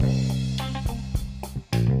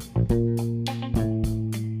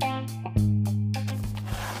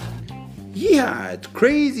Yeah, it's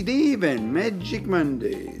Crazy Dave and Magic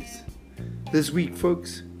Mondays. This week,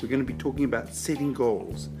 folks, we're going to be talking about setting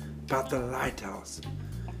goals, about the lighthouse.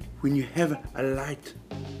 When you have a light,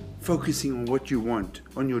 focusing on what you want,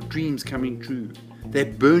 on your dreams coming true,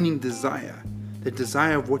 that burning desire, the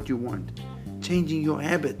desire of what you want, changing your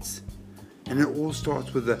habits. And it all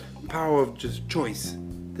starts with the power of just choice,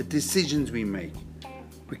 the decisions we make.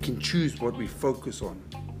 We can choose what we focus on.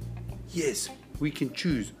 Yes, we can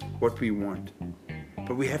choose what we want,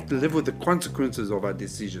 but we have to live with the consequences of our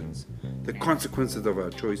decisions, the consequences of our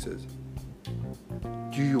choices.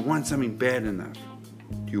 Do you want something bad enough?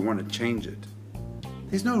 Do you want to change it?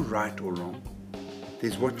 There's no right or wrong.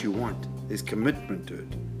 There's what you want. There's commitment to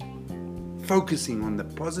it. Focusing on the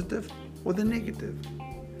positive or the negative.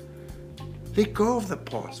 Let go of the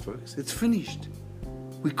past, folks. It's finished.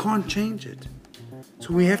 We can't change it.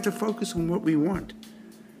 So we have to focus on what we want.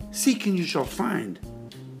 Seek and you shall find.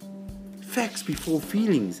 Facts before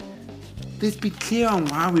feelings. Let's be clear on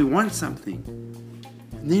why we want something.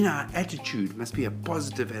 And then our attitude must be a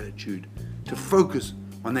positive attitude to focus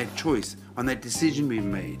on that choice, on that decision we've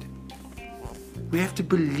made. We have to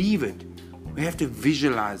believe it. We have to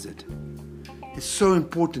visualize it. It's so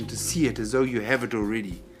important to see it as though you have it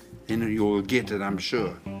already. Then you'll get it, I'm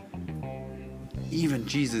sure. Even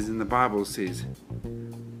Jesus in the Bible says,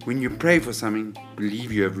 when you pray for something,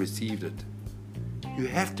 believe you have received it. You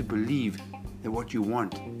have to believe that what you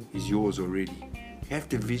want is yours already. You have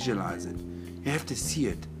to visualize it. You have to see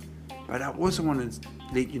it. But I also want to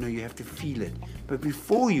let you know you have to feel it. But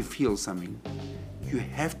before you feel something, you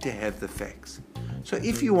have to have the facts. So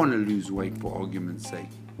if you want to lose weight, for argument's sake,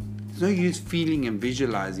 there's no use feeling and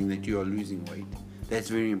visualizing that you are losing weight. That's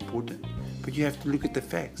very important. But you have to look at the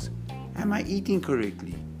facts. Am I eating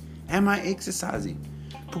correctly? Am I exercising?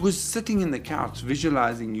 Because sitting in the couch,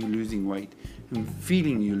 visualizing you losing weight and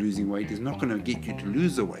feeling you losing weight is not going to get you to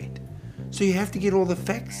lose the weight. So you have to get all the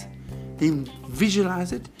facts, then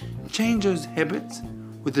visualize it, change those habits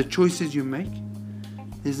with the choices you make.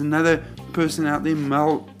 There's another person out there,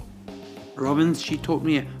 Mel Robbins, she taught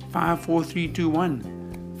me a 5, 4, 3, 2,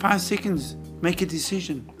 1. 5 seconds, make a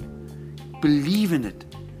decision. Believe in it.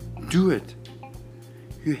 Do it.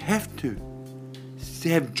 You have to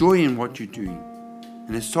have joy in what you're doing.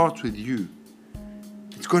 And it starts with you.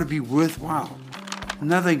 It's got to be worthwhile.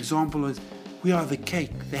 Another example is we are the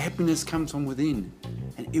cake. The happiness comes from within.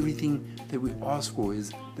 And everything that we ask for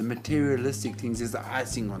is the materialistic things, is the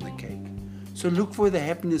icing on the cake. So look for the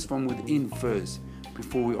happiness from within first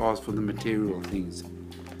before we ask for the material things.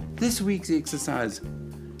 This week's exercise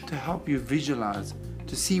to help you visualize,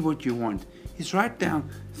 to see what you want, is write down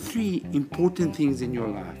 3 important things in your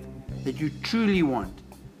life that you truly want.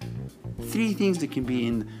 3 things that can be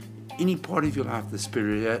in any part of your life: the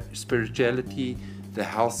spirituality, the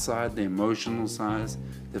health side, the emotional side,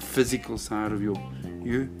 the physical side of you,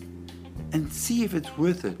 and see if it's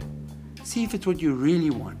worth it. See if it's what you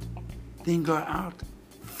really want. Then go out,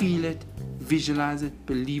 feel it, visualize it,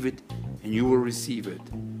 believe it, and you will receive it.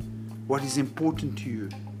 What is important to you?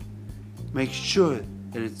 Make sure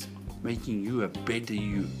that it's making you a better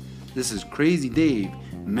you. This is Crazy Dave,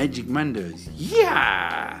 Magic Mondays.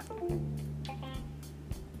 Yeah!